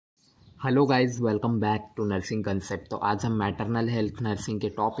Hello guys, welcome back to nursing concept. तो आज हम मैटरनल हेल्थ नर्सिंग के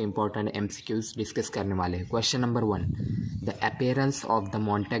टॉप इंपॉर्टेंट एमसीक्यूज डिस्कस करने वाले हैं। Question number 1, the appearance of the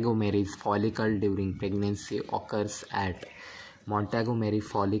मोंटेगोमेरीज follicle during pregnancy occurs eight. मोंटेगोमेरी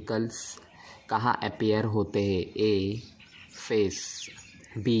follicles कहाँ appear होते हैं? ए face,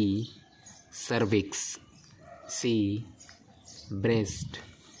 B cervix, C breast,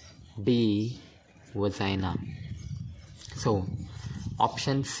 D vagina. So,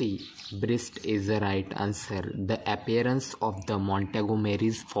 option C, breast is the right answer. The appearance of the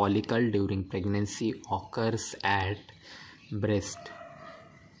Montgomery's follicle during pregnancy occurs at breast.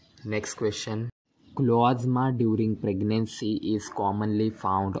 Next question. क्लोआज़मा during pregnancy is commonly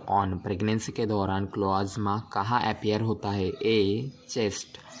found on. Pregnancy के दौरान क्लोआज़मा कहाँ appear होता है? ए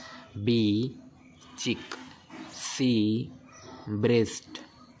chest, B चिक, सी breast,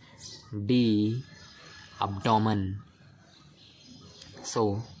 D abdomen. So,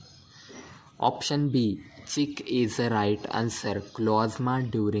 option B, chick is the right answer. Cloasma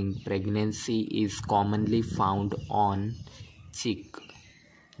during pregnancy is commonly found on chick.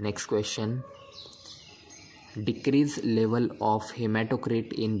 Next question. Decreased level of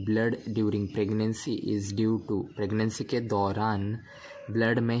hematocrit in blood during pregnancy is due to। Pregnancy के दौरान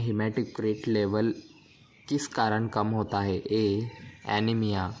blood में haematocrit level किस कारण कम होता है? ए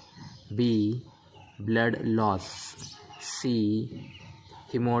anaemia, B blood loss, C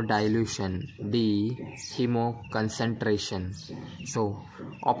hemodilution, D hemo concentration. So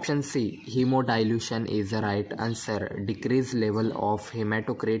option C, hemodilution is the right answer. Decreased level of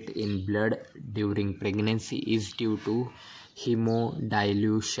hematocrit in blood during pregnancy is due to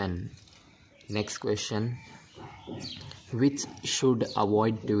hemodilution. Next question. Which should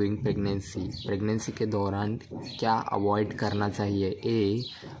avoid during pregnancy? Pregnancy के दौरान क्या avoid करना चाहिए? ए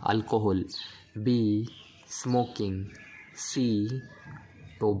alcohol, be smoking, C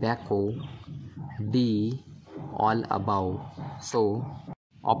tobacco, D all above. So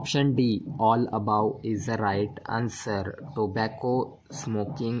option D all above is the right answer. Tobacco,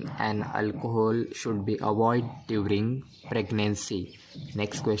 smoking and alcohol should be avoided during pregnancy.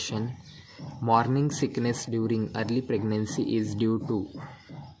 Next question. Morning sickness during early pregnancy is due to।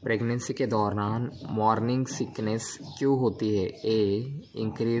 Pregnancy के दौरान morning sickness क्यों होती है? ए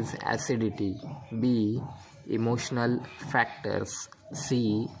increase acidity, be emotional factors, C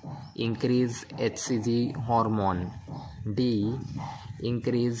increase HCG hormone, D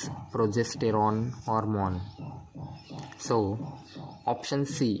increase progesterone hormone. So option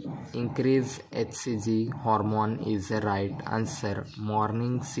C, increase HCG hormone is the right answer.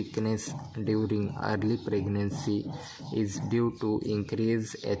 Morning sickness during early pregnancy is due to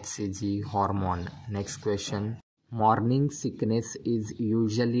increase HCG hormone. Next question. Morning sickness is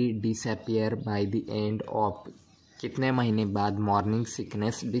usually disappear by the end of। कितने महीने बाद morning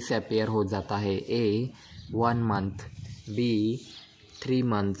sickness disappear हो जाता है? ए 1 month, B 3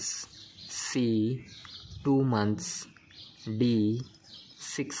 months, C 2 months, D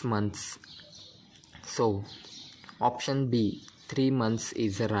 6 months. So option B 3 months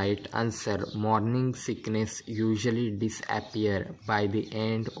is the right answer. Morning sickness usually disappear by the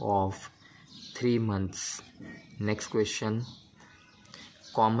end of 3 months. Next question.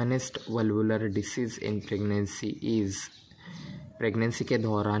 Commonest वल्वुलर disease in pregnancy is. Pregnancy के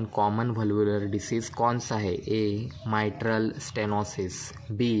दौरान common वल्वुलर disease कौन सा है? ए mitral stenosis,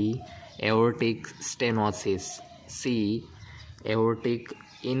 B aortic stenosis, C aortic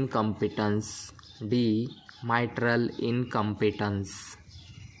incompetence, D mitral incompetence.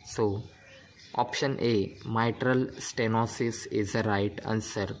 So option A mitral stenosis is the right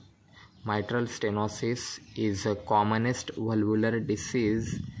answer. Mitral stenosis is the commonest valvular disease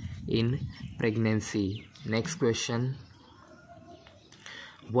in pregnancy. Next question.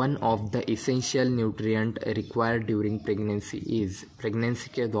 One of the essential nutrient required during pregnancy is। Pregnancy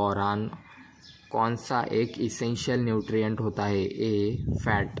के दौरान कौन सा एक essential nutrient होता है? ए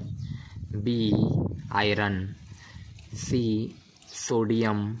fat, B iron, C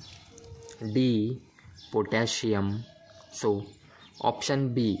sodium, D potassium. So option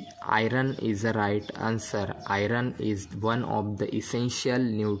B, iron is the right answer. Iron is one of the essential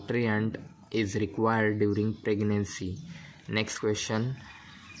nutrient is required during pregnancy. Next question.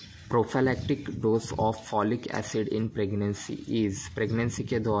 Prophylactic dose of folic acid in pregnancy is। Pregnancy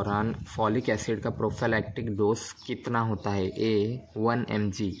के दौरान folic acid का prophylactic dose कितना होता है? ए 1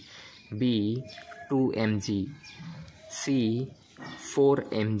 mg, B 2 mg, C 4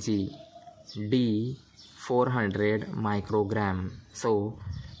 mg, D 400 microgram. So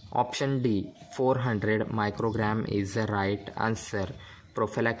option D 400 microgram is the right answer.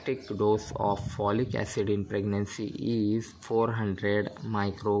 prophylactic dose of folic acid in pregnancy is 400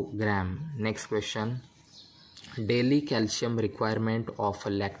 microgram. Next question, daily calcium requirement of a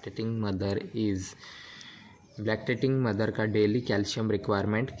lactating mother is, lactating mother का daily calcium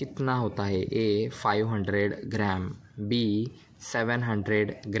requirement कितना होता है? ए 500 ग्राम, B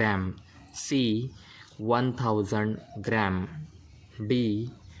 700 gram, C 1000 gram,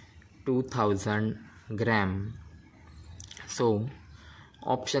 D 2000 gram. So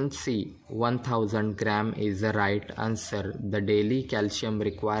option C 1000 gram is the right answer. The daily calcium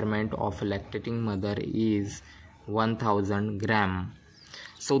requirement of lactating mother is 1000 gram.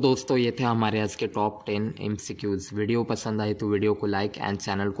 सो दोस्तों ये थे हमारे आज के टॉप 10 MCQs. वीडियो पसंद आए तो वीडियो को लाइक एंड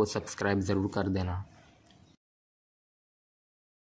चैनल को सब्सक्राइब ज़रूर कर देना.